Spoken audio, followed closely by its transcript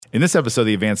In this episode of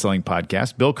the Advanced Selling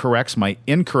Podcast, Bill corrects my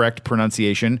incorrect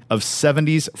pronunciation of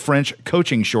 70s French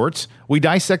coaching shorts. We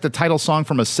dissect the title song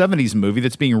from a 70s movie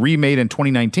that's being remade in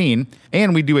 2019.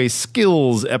 And we do a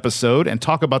skills episode and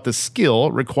talk about the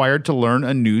skill required to learn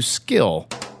a new skill.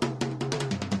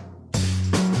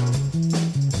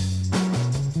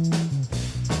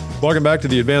 Welcome back to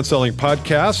the Advanced Selling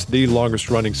Podcast, the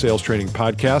longest-running sales training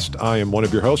podcast. I am one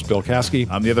of your hosts, Bill Caskey.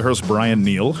 I'm the other host, Brian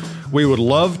Neal. We would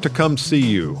love to come see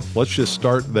you. Let's just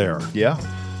start there. Yeah.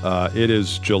 It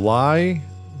is July,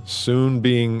 soon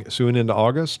into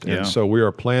August, and so we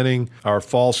are planning our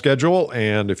fall schedule.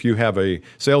 And if you have a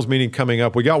sales meeting coming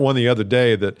up, we got one the other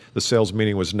day that the sales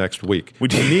meeting was next week. We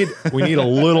need a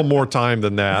little more time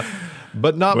than that.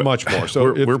 But not much more.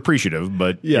 So we're appreciative,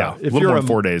 but if you're in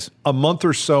 4 days. A month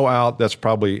or so out, that's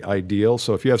probably ideal.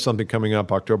 So if you have something coming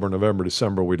up October, November,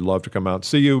 December, we'd love to come out and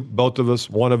see you, both of us,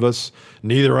 one of us,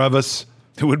 neither of us.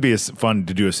 It would be fun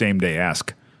to do a same-day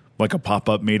ask, like a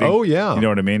pop-up meeting. Oh, yeah. You know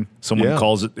what I mean? Someone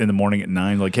calls it in the morning at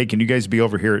 9, like, hey, can you guys be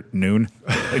over here at noon?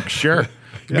 Like, sure.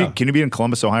 Can you be in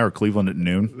Columbus, Ohio, or Cleveland at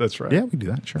noon? That's right. Yeah, we can do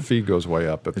that, sure. Fee goes way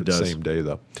up if it's the same day,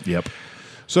 though. Yep.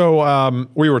 So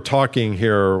we were talking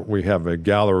here. We have a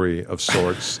gallery of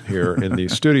sorts here in the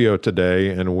studio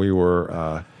today, and we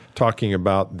were talking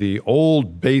about the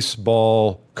old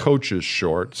baseball coaches'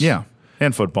 shorts. Yeah,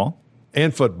 and football.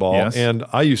 Yes. And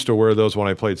I used to wear those when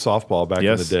I played softball back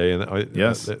in the day. And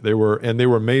they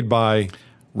were made by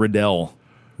Riddell.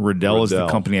 Riddell is the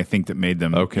company I think that made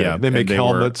them. Okay, yeah, they make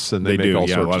helmets and they make all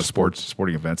sorts a lot of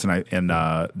sporting events, and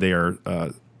they are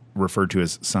referred to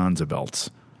as Sansa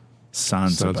belts.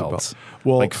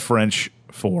 Well, like French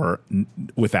for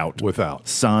without.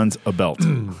 Sans a belt.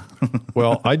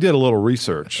 Well, I did a little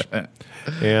research,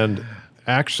 and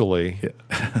actually,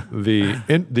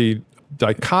 the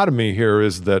dichotomy here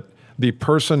is that the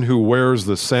person who wears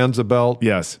the Sansa belt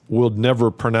will never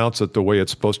pronounce it the way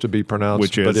it's supposed to be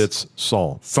pronounced, but it's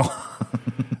sans.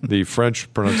 The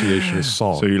French pronunciation is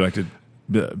sans. So you like to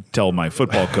tell my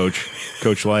football coach,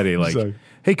 Coach Leidy, like,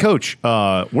 hey, Coach,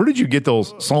 where did you get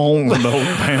those sans belt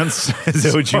pants? Is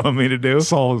that what you want me to do?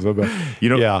 Sans belt. You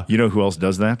know who else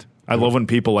does that? I love when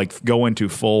people like go into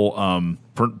full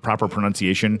proper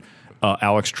pronunciation.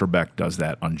 Alex Trebek does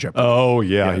that on Jeopardy. Oh,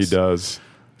 yeah, he does.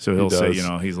 So he'll say,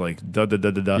 he's like, da, da, da,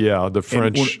 da, da. Yeah, the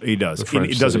French. He does.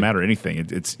 It doesn't matter anything.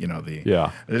 It's the.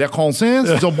 Yeah. Le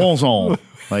consens is a bon sang.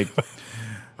 Like,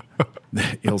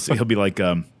 he'll be like,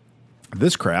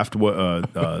 this craft,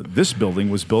 this building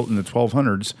was built in the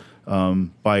 1200s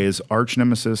by his arch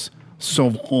nemesis,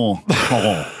 Sauvant.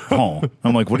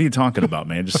 I'm like, what are you talking about,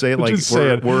 man? Just say it like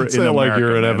we're in America, like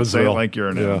you're in Evansville. Say it like you're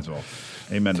in Evansville.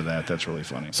 Amen to that. That's really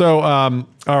funny. So, all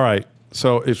right.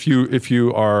 So if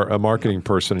you are a marketing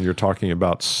person and you're talking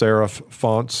about serif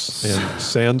fonts and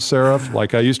sans serif,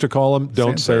 like I used to call them,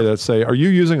 don't say that. Say, are you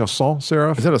using a sans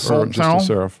serif? Is it a sans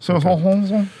serif?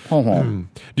 Okay.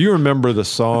 Do you remember the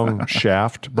song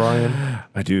Shaft, Brian?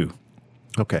 I do.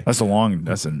 Okay. That's an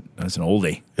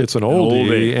oldie. It's an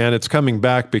oldie, and it's coming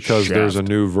back because Shaft. There's a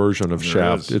new version of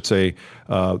Shaft. It's there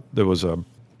was a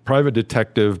private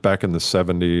detective back in the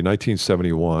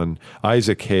 1971.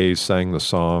 Isaac Hayes sang the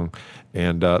song.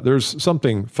 And there's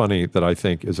something funny that I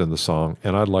think is in the song,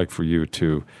 and I'd like for you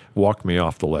to walk me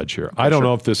off the ledge here. I don't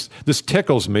know if this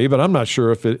tickles me, but I'm not sure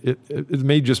if it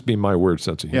may just be my weird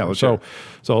sense of humor. Yeah,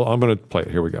 so I'm going to play it.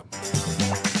 Here we go.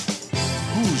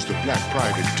 Who's the black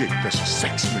private dick that's a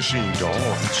sex machine to all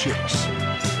the chicks?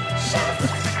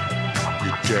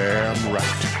 You're damn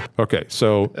right. Okay,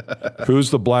 so who's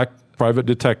the black private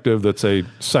detective that's a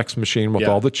sex machine with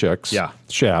all the chicks? Yeah.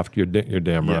 Shaft, you're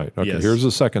damn right. Okay, here's the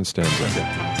second stanza.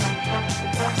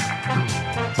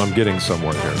 I'm getting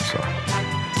somewhere here, so.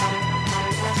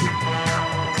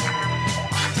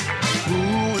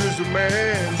 Who is the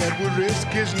man that would risk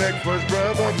his neck for his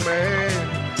brother, man?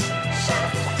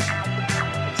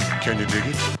 Can you dig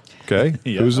it? Okay,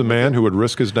 who's the man who would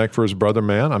risk his neck for his brother,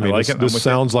 man? I mean, this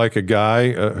sounds like a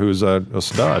guy who's a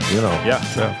stud, you know. Yeah.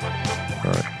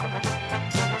 All right.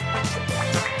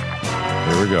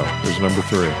 Here we go. Here's number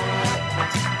 3.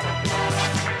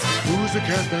 Who's the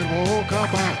cat that won't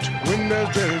cop out when there's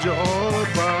danger all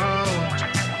about?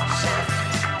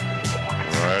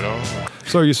 Right on.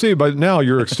 So you see, by now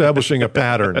you're establishing a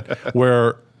pattern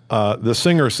where the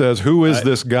singer says, who is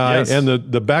this guy? Yes. And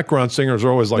the background singers are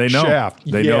always like, They know. Shaft.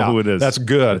 They know who it is. That's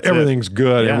good. That's Everything's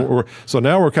good. Yeah. And so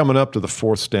now we're coming up to the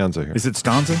 4th stanza here. Is it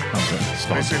stanza?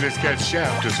 They say this cat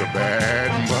Shaft is a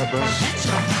bad mother.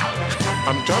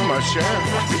 I'm talking about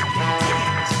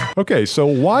Shaft. Okay, so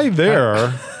why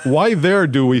there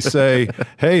do we say,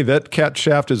 hey, that Cat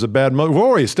Shaft is a bad mother? We've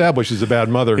already established he's a bad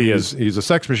mother. He's a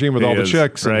sex machine with all the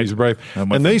chicks, right. and he's brave.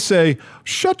 And they say,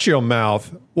 shut your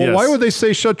mouth. Well, why would they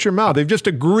say shut your mouth? They've just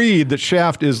agreed that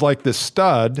Shaft is like the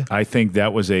stud. I think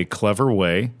that was a clever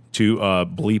way to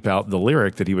bleep out the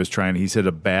lyric that he was trying. He said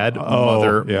a bad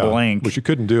mother blank. Which you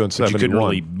couldn't do in 71. You couldn't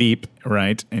really beep,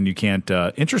 right? And you can't.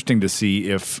 Interesting to see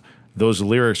if those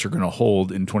lyrics are going to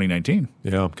hold in 2019.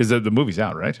 Yeah. Because the movie's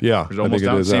out, right? Yeah. It's almost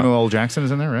out. Samuel L. Jackson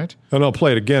is in there, right? And I'll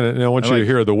play it again, and I want you to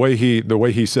hear the way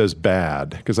he says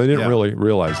bad, because I didn't really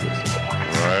realize this.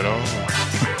 Right on.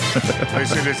 They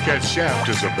say this Cat Shaft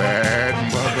is a bad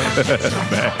mother.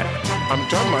 I'm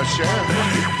talking about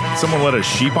Shaft. Someone let a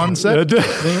sheep on set?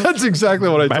 That's exactly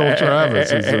what I told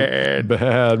Travis. He's a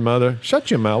bad mother.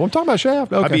 Shut your mouth. I'm talking about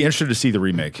Shaft. Okay. I'd be interested to see the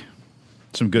remake.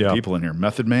 Some good people in here.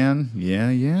 Method Man.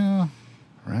 Yeah.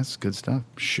 That's good stuff.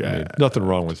 Shaft. Nothing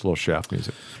wrong with little Shaft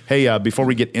music. Hey, before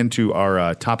we get into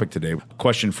our topic today,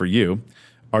 question for you.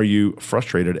 Are you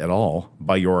frustrated at all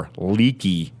by your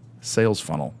leaky sales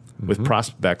funnel? With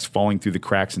prospects falling through the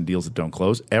cracks and deals that don't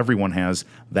close. Everyone has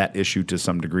that issue to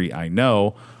some degree, I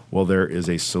know. Well, there is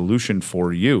a solution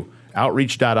for you.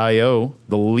 Outreach.io,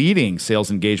 the leading sales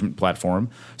engagement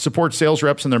platform, supports sales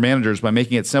reps and their managers by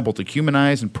making it simple to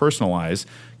humanize and personalize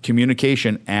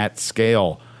communication at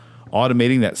scale,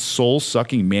 automating that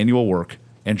soul-sucking manual work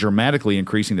and dramatically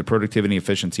increasing the productivity and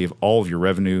efficiency of all of your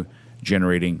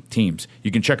revenue-generating teams.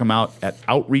 You can check them out at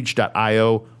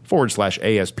outreach.io/ASP.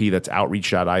 That's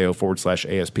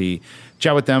outreach.io/ASP.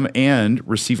 Chat with them and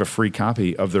receive a free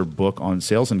copy of their book on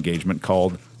sales engagement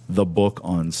called The Book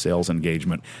on Sales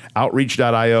Engagement.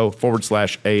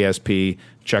 Outreach.io/ASP.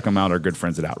 Check them out, our good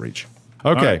friends at Outreach.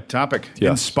 Okay. All right, topic.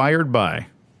 Yes. Inspired by.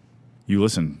 You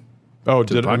listen. Oh,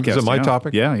 to the podcast. Is it my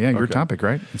topic? Yeah, your Okay. topic,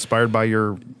 right? Inspired by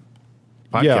your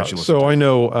podcast Yeah, you listen so to. I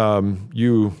know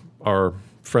you are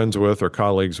friends with or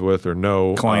colleagues with or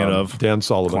know Client of. Dan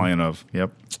Sullivan. Client of,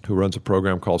 yep. Who runs a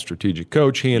program called Strategic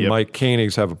Coach. He and Mike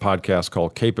Koenigs have a podcast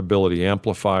called Capability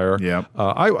Amplifier. Yep.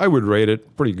 I would rate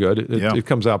it pretty good. Yeah. It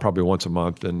comes out probably once a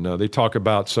month, and they talk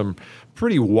about some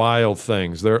pretty wild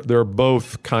things. They're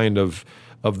both kind of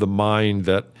the mind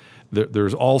that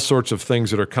there's all sorts of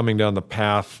things that are coming down the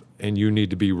path, and you need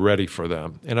to be ready for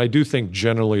them. And I do think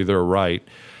generally they're right.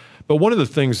 But one of the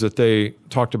things that they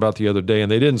talked about the other day,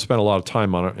 and they didn't spend a lot of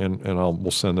time on it, and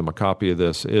we'll send them a copy of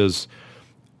this, is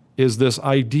this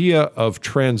idea of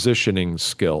transitioning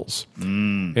skills.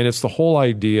 And it's the whole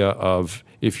idea of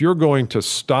if you're going to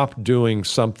stop doing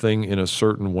something in a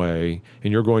certain way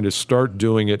and you're going to start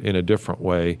doing it in a different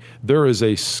way, there is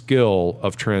a skill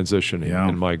of transitioning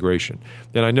and migration.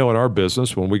 And I know in our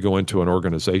business, when we go into an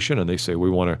organization and they say we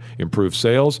want to improve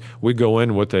sales, we go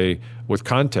in with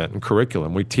content and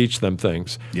curriculum. We teach them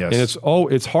things. Yes. And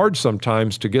it's hard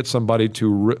sometimes to get somebody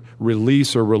to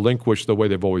release or relinquish the way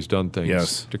they've always done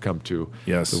things to come to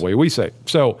the way we say.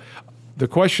 So the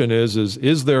question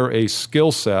is there a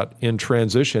skill set in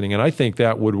transitioning? And I think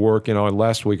that would work.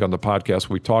 Last week on the podcast,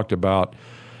 we talked about,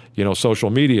 social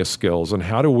media skills and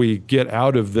how do we get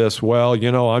out of this? Well,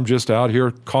 I'm just out here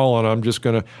calling. I'm just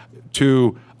going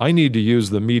to I need to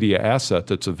use the media asset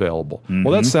that's available. Mm-hmm.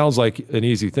 Well, that sounds like an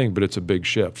easy thing, but it's a big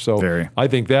shift. So I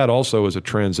think that also is a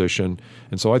transition.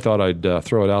 And so I thought I'd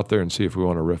throw it out there and see if we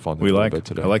want to riff on that a little bit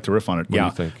today. I like to riff on it. What do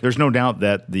you think? There's no doubt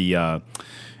that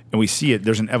and we see it,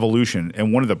 there's an evolution.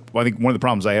 And I think one of the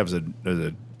problems I have as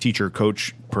a teacher,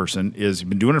 coach person is you've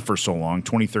been doing it for so long,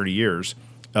 20, 30 years.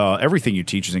 Everything you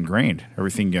teach is ingrained.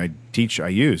 Everything I teach, I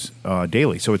use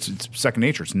daily. So it's second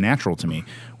nature. It's natural to me.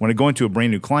 When I go into a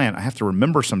brand new client, I have to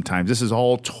remember sometimes this is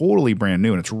all totally brand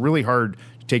new. And it's really hard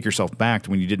to take yourself back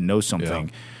to when you didn't know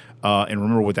something and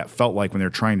remember what that felt like when they're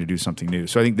trying to do something new.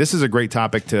 So I think this is a great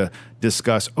topic to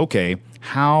discuss. Okay,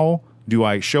 how do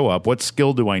I show up? What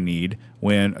skill do I need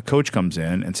when a coach comes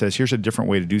in and says, here's a different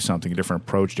way to do something, a different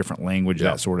approach, different language,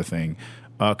 that sort of thing?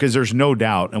 Because there's no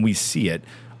doubt, and we see it,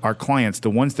 our clients, the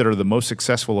ones that are the most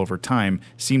successful over time,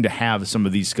 seem to have some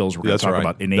of these skills we're going to talk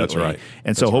about innately. That's right.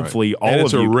 And so hopefully all and of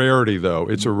it's you... a rarity, though.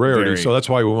 It's a rarity. So that's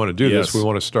why we want to do this. Yes. We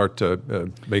want to start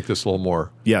to make this a little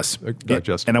more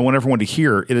digestible. And I want everyone to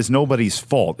hear, it is nobody's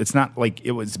fault. It's not like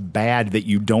it was bad that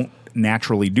you don't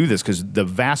naturally do this, because the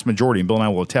vast majority, and Bill and I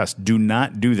will attest, do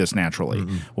not do this naturally.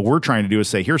 Mm-hmm. What we're trying to do is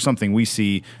say, here's something we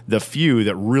see, the few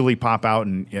that really pop out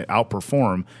and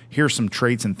outperform, here's some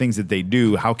traits and things that they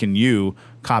do. How can you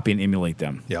copy and emulate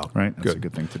them? Yeah. Right? That's a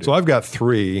good thing to do. So I've got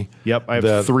three. Yep. I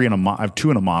have three and I have two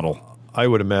in a model. I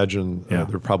would imagine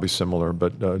they're probably similar,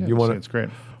 but you want to... It's great.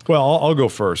 Well, I'll go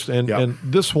first. And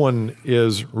this one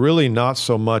is really not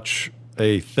so much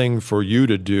a thing for you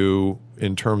to do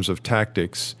in terms of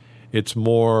tactics. It's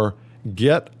more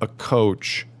get a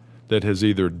coach that has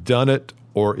either done it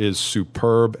or is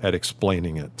superb at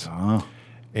explaining it.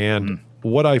 And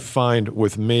what I find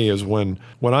with me is when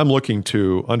I'm looking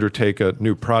to undertake a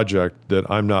new project that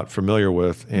I'm not familiar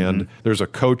with and there's a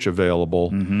coach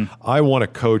available, I want a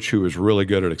coach who is really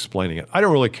good at explaining it. I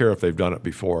don't really care if they've done it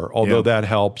before, although that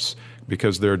helps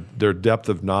because their depth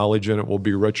of knowledge in it will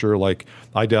be richer. Like,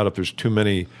 I doubt if there's too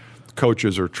many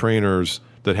coaches or trainers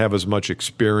that have as much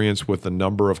experience with the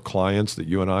number of clients that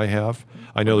you and I have.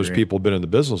 I know there's people who've been in the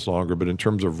business longer, but in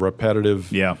terms of repetitive,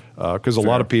 because a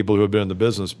lot of people who have been in the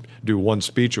business do one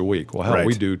speech a week. Well, hell,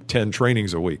 we do 10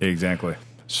 trainings a week. Exactly.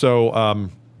 So,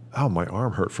 my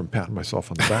arm hurt from patting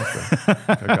myself on the back there.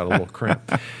 I got a little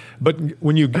cramp. But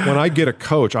when I get a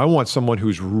coach, I want someone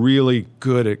who's really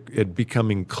good at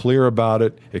becoming clear about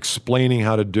it, explaining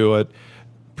how to do it,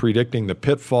 predicting the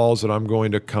pitfalls that I'm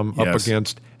going to come up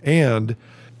against, and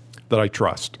that I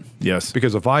trust. Yes.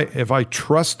 Because if I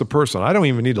trust the person, I don't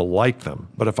even need to like them,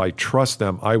 but if I trust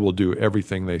them, I will do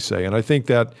everything they say. And I think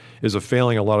that is a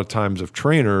failing a lot of times of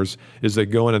trainers, is they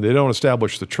go in and they don't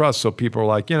establish the trust, so people are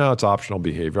like, it's optional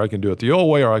behavior. I can do it the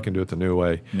old way or I can do it the new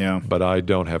way. Yeah. But I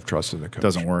don't have trust in the coach.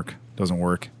 Doesn't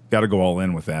work. Got to go all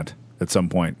in with that at some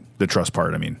point. The trust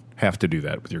part, have to do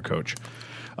that with your coach.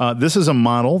 This is a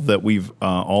model that we've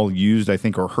all used, I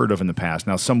think, or heard of in the past.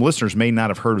 Now, some listeners may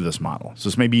not have heard of this model. So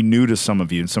this may be new to some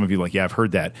of you, and some of you are like, yeah, I've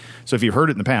heard that. So if you've heard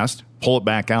it in the past, pull it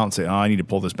back out and say, I need to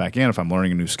pull this back in if I'm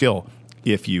learning a new skill.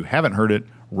 If you haven't heard it,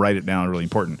 write it down, really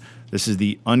important. This is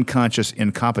the unconscious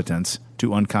incompetence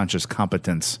to unconscious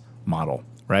competence model,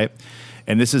 right?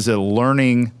 And this is a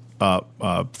learning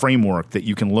framework that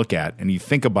you can look at, and you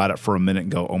think about it for a minute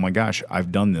and go, oh my gosh,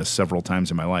 I've done this several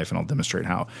times in my life, and I'll demonstrate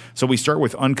how. So we start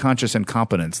with unconscious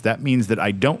incompetence. That means that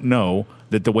I don't know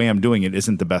that the way I'm doing it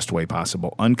isn't the best way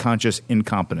possible. Unconscious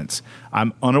incompetence.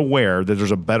 I'm unaware that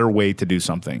there's a better way to do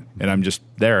something, and I'm just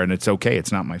there, and it's okay.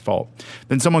 It's not my fault.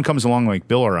 Then someone comes along like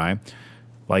Bill or I,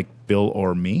 like Bill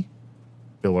or me,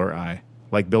 Bill or I,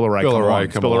 like Bill or I come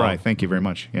along. Bill or I, thank you very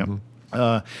much. Yeah.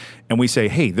 And we say,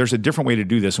 hey, there's a different way to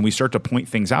do this. And we start to point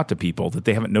things out to people that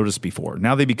they haven't noticed before.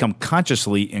 Now they become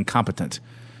consciously incompetent.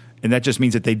 And that just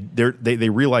means that they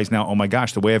realize now, oh my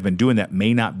gosh, the way I've been doing that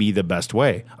may not be the best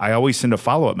way. I always send a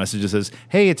follow-up message that says,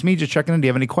 hey, it's me just checking in. Do you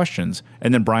have any questions?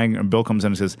 And then Brian and Bill comes in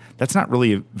and says, that's not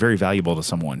really very valuable to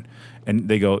someone. And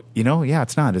they go, yeah,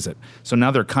 it's not, is it? So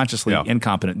now they're consciously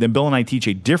incompetent. Then Bill and I teach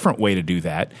a different way to do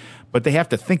that, but they have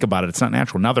to think about it. It's not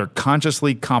natural. Now they're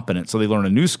consciously competent. So they learn a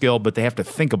new skill, but they have to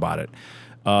think about it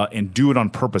and do it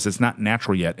on purpose. It's not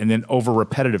natural yet. And then over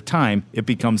repetitive time, it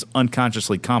becomes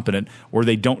unconsciously competent, or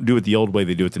they don't do it the old way,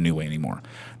 they do it the new way anymore.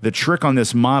 The trick on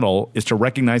this model is to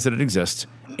recognize that it exists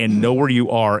and know where you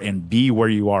are and be where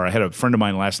you are. I had a friend of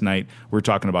mine last night. We were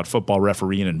talking about football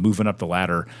refereeing and moving up the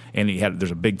ladder. And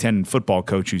there's a Big Ten football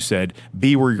coach who said,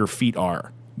 be where your feet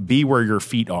are. Be where your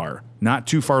feet are. Not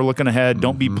too far looking ahead.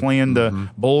 Don't be playing the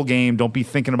bowl game. Don't be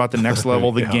thinking about the next level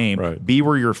of the game. Right. Be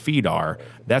where your feet are.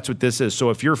 That's what this is. So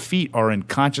if your feet are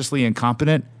unconsciously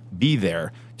incompetent, be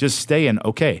there. Just stay in,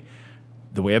 okay,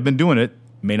 the way I've been doing it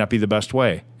may not be the best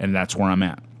way, and that's where I'm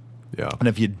at. Yeah. And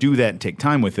if you do that and take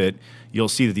time with it, you'll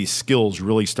see that these skills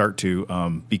really start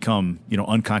to become,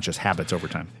 unconscious habits over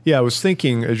time. Yeah, I was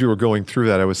thinking, as you were going through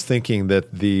that, I was thinking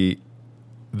that the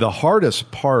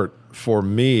hardest part for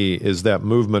me is that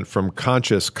movement from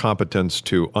conscious competence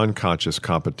to unconscious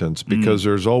competence, because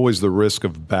there's always the risk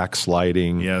of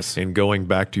backsliding and going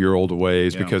back to your old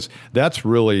ways, because that's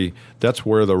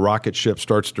where the rocket ship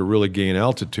starts to really gain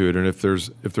altitude. And if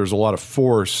there's a lot of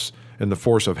force, and the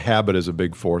force of habit is a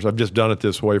big force. I've just done it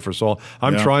this way for so long.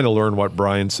 I'm trying to learn what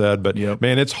Brian said, but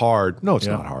man, it's hard. No, it's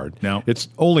not hard. No. It's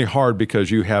only hard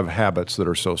because you have habits that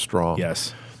are so strong.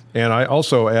 Yes. And I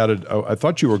also added, I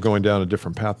thought you were going down a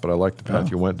different path, but I like the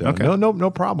path you went down. Okay. No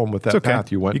problem with that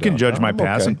path you went down. You can judge my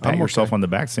paths and pat yourself on the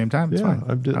back at the same time. It's fine.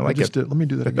 I like it. Let me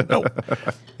do that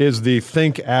again. Is the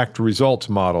think, act, results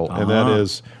model, and that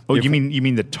is... Oh, you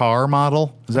mean the TAR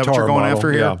model? Is that what you're going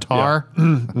after here? Yeah, TAR?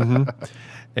 Yeah.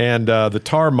 And the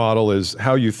TAR model is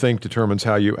how you think determines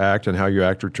how you act, and how you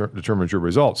act determines your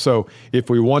results. So if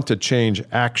we want to change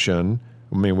action...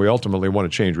 we ultimately want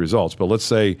to change results, but let's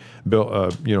say, Bill,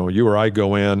 you or I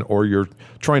go in, or you're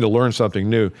trying to learn something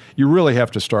new. You really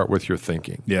have to start with your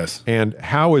thinking. Yes. And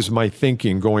how is my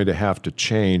thinking going to have to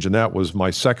change? And that was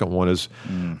my second one: is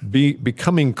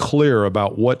becoming clear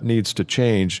about what needs to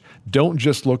change. Don't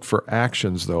just look for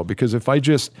actions, though, because if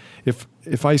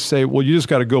I say, well, you just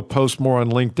got to go post more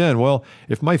on LinkedIn. Well,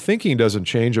 if my thinking doesn't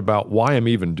change about why I'm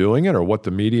even doing it, or what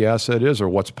the media asset is, or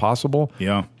what's possible,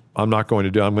 I'm not going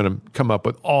to do it. I'm going to come up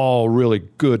with all really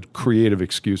good creative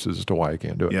excuses as to why I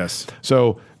can't do it. Yes.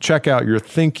 So check out your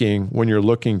thinking when you're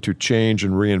looking to change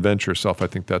and reinvent yourself. I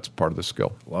think that's part of the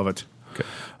skill. Love it. Okay.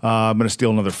 I'm going to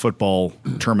steal another football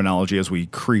terminology as we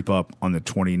creep up on the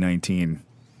 2019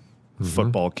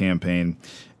 football campaign,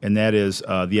 and that is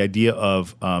the idea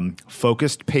of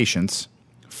focused patience,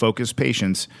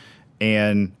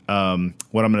 and what I'm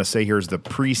going to say here is the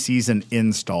preseason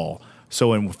install. So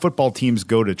when football teams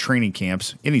go to training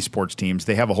camps, any sports teams,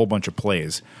 they have a whole bunch of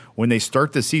plays. When they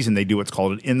start the season, they do what's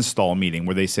called an install meeting,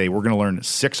 where they say, we're going to learn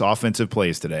 6 offensive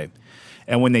plays today.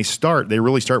 And when they start, they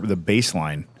really start with a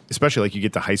baseline, especially like you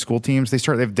get to high school teams. They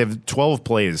have 12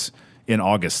 plays in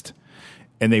August,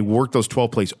 and they work those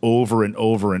 12 plays over and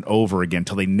over and over again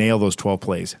until they nail those 12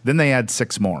 plays. Then they add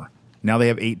 6 more. Now they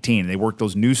have 18. They work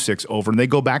those new 6 over, and they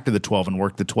go back to the 12 and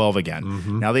work the 12 again.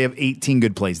 Mm-hmm. Now they have 18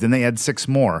 good plays. Then they add 6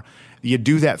 more. You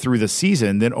do that through the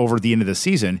season. Then over the end of the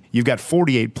season, you've got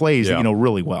 48 plays that you know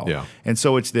really well. Yeah. And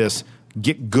so it's this: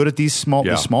 get good at these small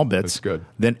bits. That's good.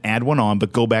 Then add one on,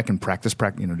 but go back and practice.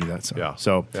 Do that.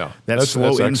 So that's slow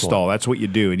install. Excellent. That's what you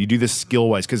do, and you do this skill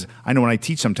wise. Because I know when I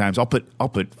teach, sometimes I'll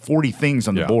put 40 things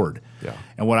on the board. Yeah.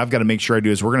 And what I've got to make sure I do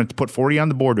is we're going to put 40 on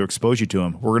the board to expose you to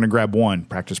them. We're going to grab one,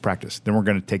 practice. Then we're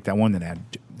going to take that one, then add.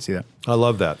 See that? I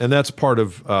love that. And that's part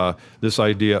of this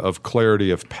idea of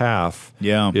clarity of path.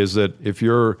 Yeah. Is that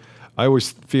I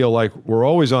always feel like we're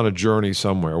always on a journey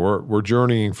somewhere. We're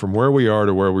journeying from where we are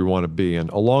to where we want to be.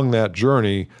 And along that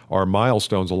journey are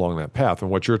milestones along that path. And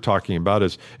what you're talking about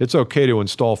is it's okay to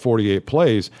install 48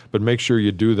 plays, but make sure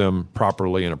you do them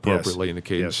properly and appropriately and the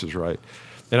cadence is right.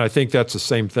 And I think that's the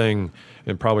same thing,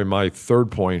 and probably my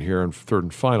third point here, and third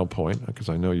and final point, because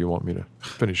I know you want me to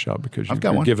finish up because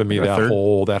you're giving me that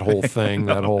whole thing,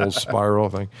 that whole spiral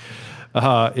thing,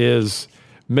 is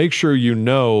make sure you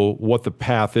know what the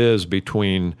path is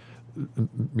between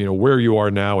where you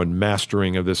are now and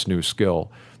mastering of this new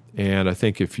skill. And I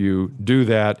think if you do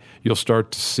that, you'll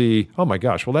start to see, oh my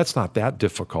gosh, well, that's not that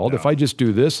difficult. No. If I just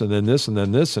do this and then this and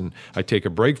then this, and I take a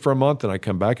break for a month and I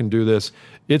come back and do this,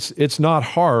 it's not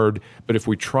hard. But if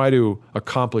we try to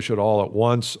accomplish it all at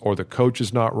once, or the coach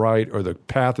is not right, or the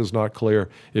path is not clear,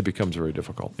 it becomes very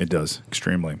difficult. It does,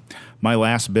 extremely. My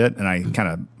last bit, and I kind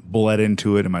of bled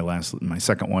into it in my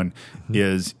second one,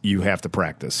 is you have to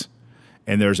practice.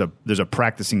 And there's a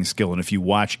practicing skill. And if you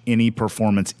watch any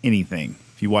performance, anything,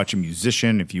 if you watch a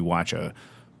musician, if you watch a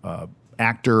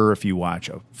actor, if you watch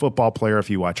a football player, if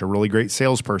you watch a really great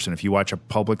salesperson, if you watch a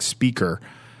public speaker,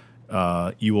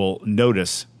 you will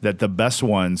notice that the best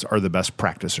ones are the best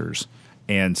practicers.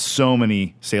 And so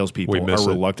many salespeople are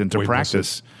reluctant to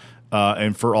practice.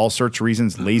 And for all sorts of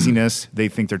reasons, laziness, they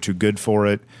think they're too good for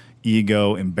it,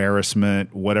 ego,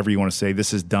 embarrassment, whatever you want to say.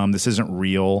 This is dumb. This isn't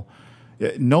real.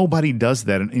 Nobody does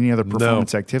that in any other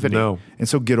performance activity. No. And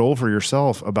so get over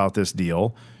yourself about this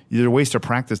deal. There are ways to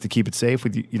practice to keep it safe.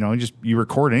 With you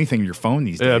record anything on your phone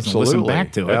these days. Absolutely. And listen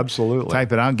back to it. Absolutely.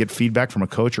 Type it out and get feedback from a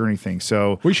coach or anything.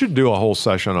 So we should do a whole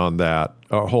session on that,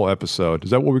 a whole episode. Is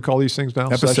that what we call these things now?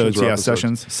 Episodes.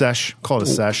 Sessions. Sesh. Call it a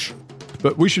sesh.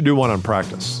 But we should do one on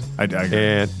practice. I agree.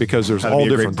 And because there's all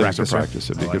different things to practice.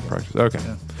 It'd be good practice. Okay.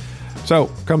 Yeah.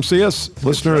 So come see us,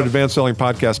 listener at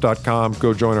advancedsellingpodcast.com.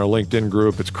 Go join our LinkedIn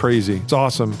group. It's crazy. It's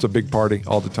awesome. It's a big party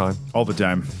all the time. All the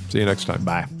time. See you next time.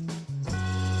 Bye.